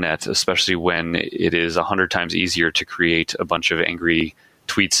the internet, especially when it is 100 times easier to create a bunch of angry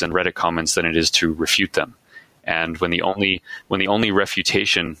tweets and Reddit comments than it is to refute them. And when the only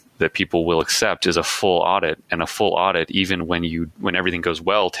refutation that people will accept is a full audit, and a full audit, even when everything goes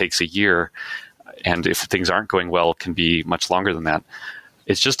well, takes a year, and if things aren't going well, can be much longer than that.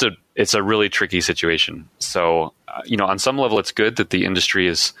 It's a really tricky situation. So, on some level, it's good that the industry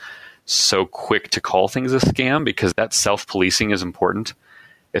is so quick to call things a scam, because that self-policing is important.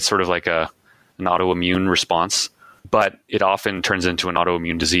 It's sort of like an autoimmune response, but it often turns into an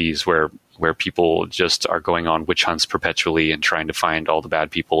autoimmune disease where people just are going on witch hunts perpetually and trying to find all the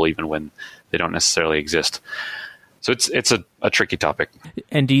bad people, even when they don't necessarily exist. So it's a tricky topic.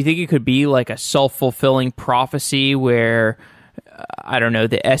 And do you think it could be like a self-fulfilling prophecy where, I don't know,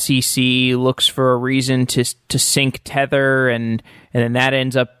 the SEC looks for a reason to sink Tether, and then that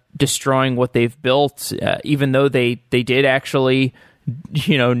ends up destroying what they've built, even though they did actually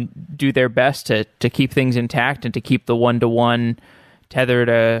do their best to keep things intact and to keep the 1-to-1 Tether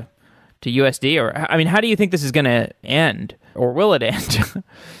to USD? Or, I mean, how do you think this is going to end, or will it end?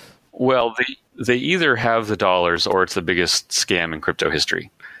 Well, they either have the dollars, or it's the biggest scam in crypto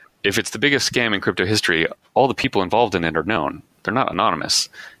history. If it's the biggest scam in crypto history, all the people involved in it are known. They're not anonymous.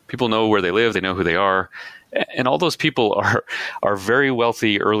 People know where they live. They know who they are. And all those people are very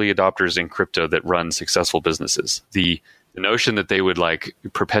wealthy early adopters in crypto that run successful businesses. The notion that they would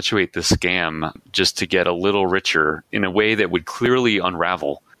perpetuate the scam just to get a little richer in a way that would clearly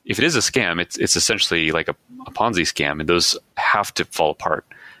unravel. If it is a scam, it's essentially like a Ponzi scam, and those have to fall apart,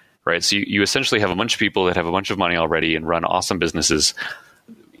 right? So you essentially have a bunch of people that have a bunch of money already and run awesome businesses,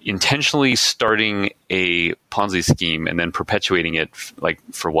 intentionally starting a Ponzi scheme and then perpetuating it,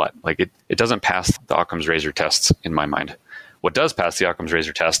 for what? It doesn't pass the Occam's razor tests in my mind. What does pass the Occam's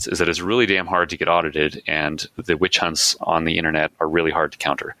razor test is that it's really damn hard to get audited, and the witch hunts on the internet are really hard to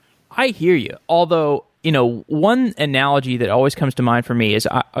counter. I hear you. Although, one analogy that always comes to mind for me is,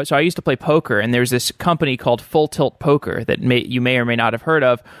 I used to play poker, and there's this company called Full Tilt Poker that you may or may not have heard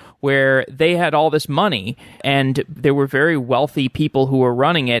of, where they had all this money, and there were very wealthy people who were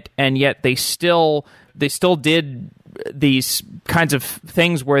running it, and yet they still did these kinds of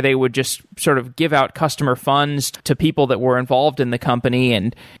things where they would just sort of give out customer funds to people that were involved in the company.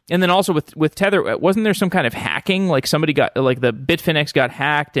 And then also with Tether, wasn't there some kind of hacking? Like somebody got, the Bitfinex got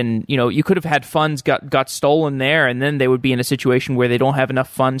hacked, and you could have had funds got stolen there, and then they would be in a situation where they don't have enough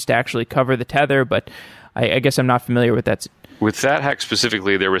funds to actually cover the Tether. But I guess I'm not familiar with that. With that hack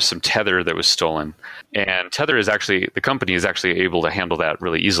specifically, there was some Tether that was stolen. And Tether the company is actually able to handle that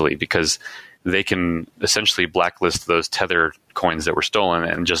really easily, because they can essentially blacklist those Tether coins that were stolen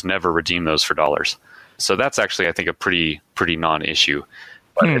and just never redeem those for dollars. So that's actually, I think, a pretty non-issue.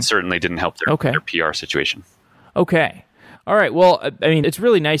 But it certainly didn't help their PR situation. Okay. All right. Well, I mean, it's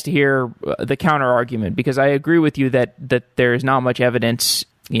really nice to hear the counter argument, because I agree with you that there is not much evidence,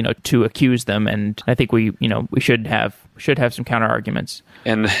 to accuse them, and I think we should have some counter arguments.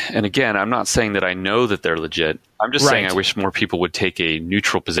 And again, I'm not saying that I know that they're legit. I'm just saying I wish more people would take a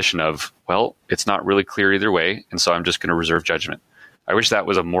neutral position of, well, it's not really clear either way, and so I'm just going to reserve judgment. I wish that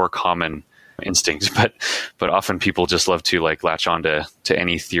was a more common instinct, but often people just love to latch on to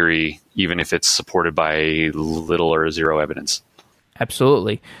any theory, even if it's supported by little or zero evidence.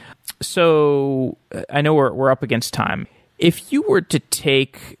 Absolutely. So I know we're up against time. If you were to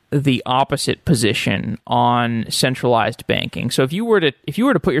take the opposite position on centralized banking, so if you were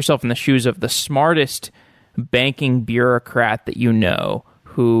to put yourself in the shoes of the smartest banking bureaucrat that you know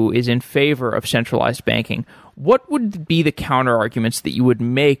who is in favor of centralized banking, what would be the counter arguments that you would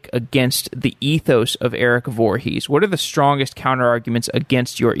make against the ethos of Erik Voorhees? What are the strongest counter arguments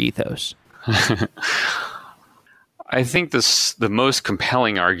against your ethos? I think the most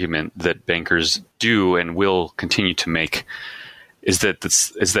compelling argument that bankers do and will continue to make is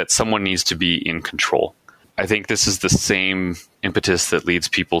that someone needs to be in control. I think this is the same impetus that leads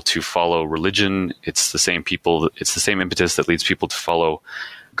people to follow religion. It's the same impetus that leads people to follow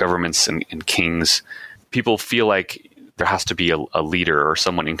governments and kings. People feel like there has to be a leader or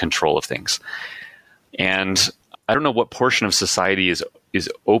someone in control of things. And I don't know what portion of society is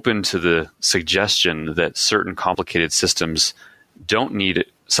open to the suggestion that certain complicated systems don't need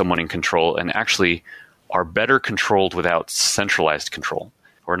someone in control and actually are better controlled without centralized control.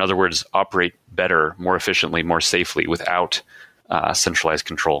 Or in other words, operate better, more efficiently, more safely without centralized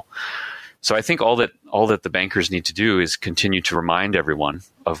control. So I think all that the bankers need to do is continue to remind everyone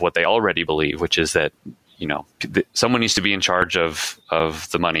of what they already believe, which is that someone needs to be in charge of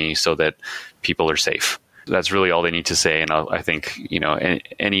the money so that people are safe. That's really all they need to say, and I think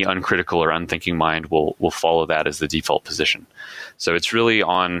any uncritical or unthinking mind will follow that as the default position. So it's really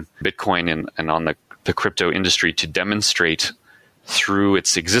on Bitcoin and on the crypto industry to demonstrate through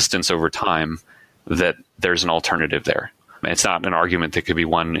its existence over time that there's an alternative there. It's not an argument that could be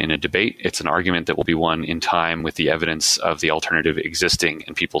won in a debate. It's an argument that will be won in time with the evidence of the alternative existing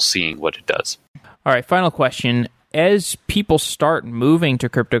and people seeing what it does. All right, final question. As people start moving to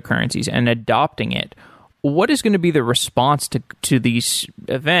cryptocurrencies and adopting it, what is going to be the response to these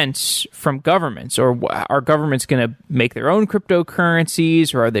events from governments? Or are governments going to make their own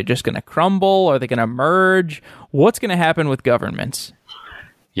cryptocurrencies? Or are they just going to crumble? Are they going to merge? What's going to happen with governments?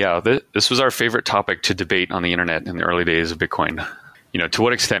 Yeah, this was our favorite topic to debate on the internet in the early days of Bitcoin. To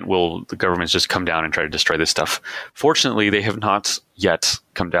what extent will the governments just come down and try to destroy this stuff? Fortunately, they have not yet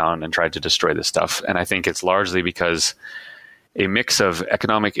come down and tried to destroy this stuff. And I think it's largely because a mix of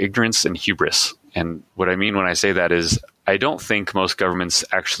economic ignorance and hubris. And what I mean when I say that is I don't think most governments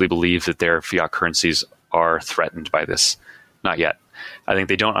actually believe that their fiat currencies are threatened by this. Not yet. I think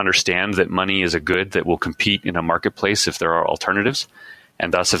they don't understand that money is a good that will compete in a marketplace if there are alternatives.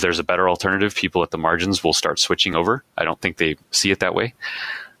 And thus, if there's a better alternative, people at the margins will start switching over. I don't think they see it that way.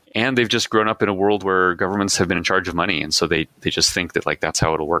 And they've just grown up in a world where governments have been in charge of money. And so they just think that that's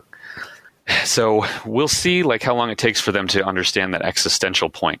how it'll work. So we'll see how long it takes for them to understand that existential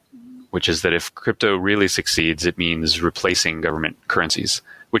point, which is that if crypto really succeeds, it means replacing government currencies,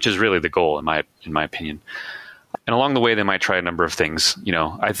 which is really the goal in my opinion. And along the way, they might try a number of things.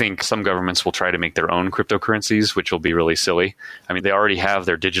 I think some governments will try to make their own cryptocurrencies, which will be really silly. I mean, they already have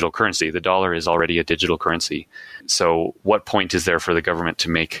their digital currency. The dollar is already a digital currency. So what point is there for the government to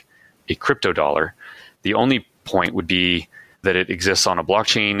make a crypto dollar? The only point would be that it exists on a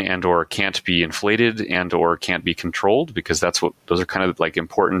blockchain and or can't be inflated and or can't be controlled, because those are kind of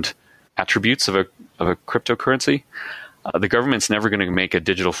important attributes of a cryptocurrency. The government's never going to make a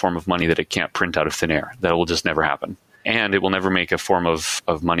digital form of money that it can't print out of thin air. That will just never happen. And it will never make a form of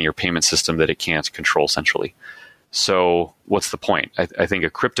money or payment system that it can't control centrally. So what's the point? I think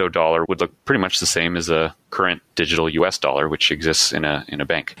a crypto dollar would look pretty much the same as a current digital US dollar, which exists in a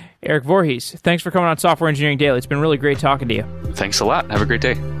bank. Erik Voorhees, thanks for coming on Software Engineering Daily. It's been really great talking to you. Thanks a lot. Have a great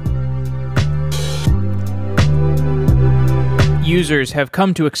day. Users have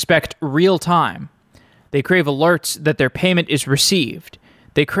come to expect real time. They crave alerts that their payment is received.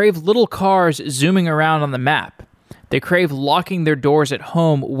 They crave little cars zooming around on the map. They crave locking their doors at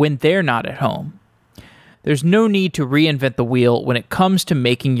home when they're not at home. There's no need to reinvent the wheel when it comes to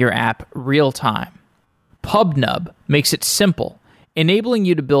making your app real time. PubNub makes it simple, enabling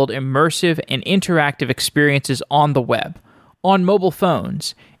you to build immersive and interactive experiences on the web, on mobile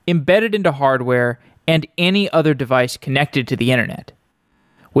phones, embedded into hardware, and any other device connected to the internet.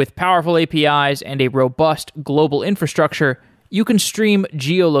 With powerful APIs and a robust global infrastructure, you can stream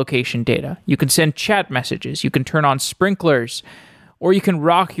geolocation data, you can send chat messages, you can turn on sprinklers, or you can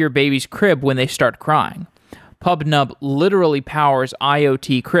rock your baby's crib when they start crying. PubNub literally powers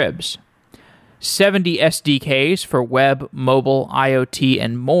IoT cribs. 70 SDKs for web, mobile, IoT,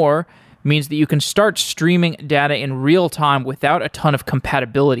 and more means that you can start streaming data in real time without a ton of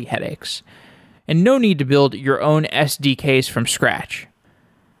compatibility headaches. And no need to build your own SDKs from scratch.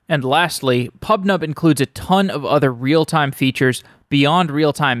 And lastly, PubNub includes a ton of other real-time features beyond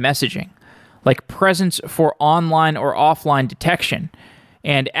real-time messaging, like presence for online or offline detection,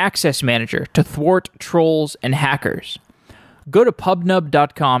 and access manager to thwart trolls and hackers. Go to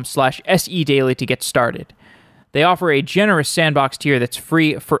pubnub.com/sedaily to get started. They offer a generous sandbox tier that's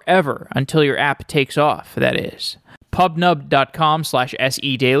free forever until your app takes off, that is.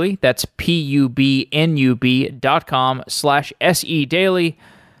 pubnub.com/sedaily. That's pubnub.com/sedaily.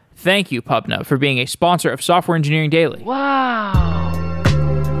 Thank you, PubNub, for being a sponsor of Software Engineering Daily. Wow.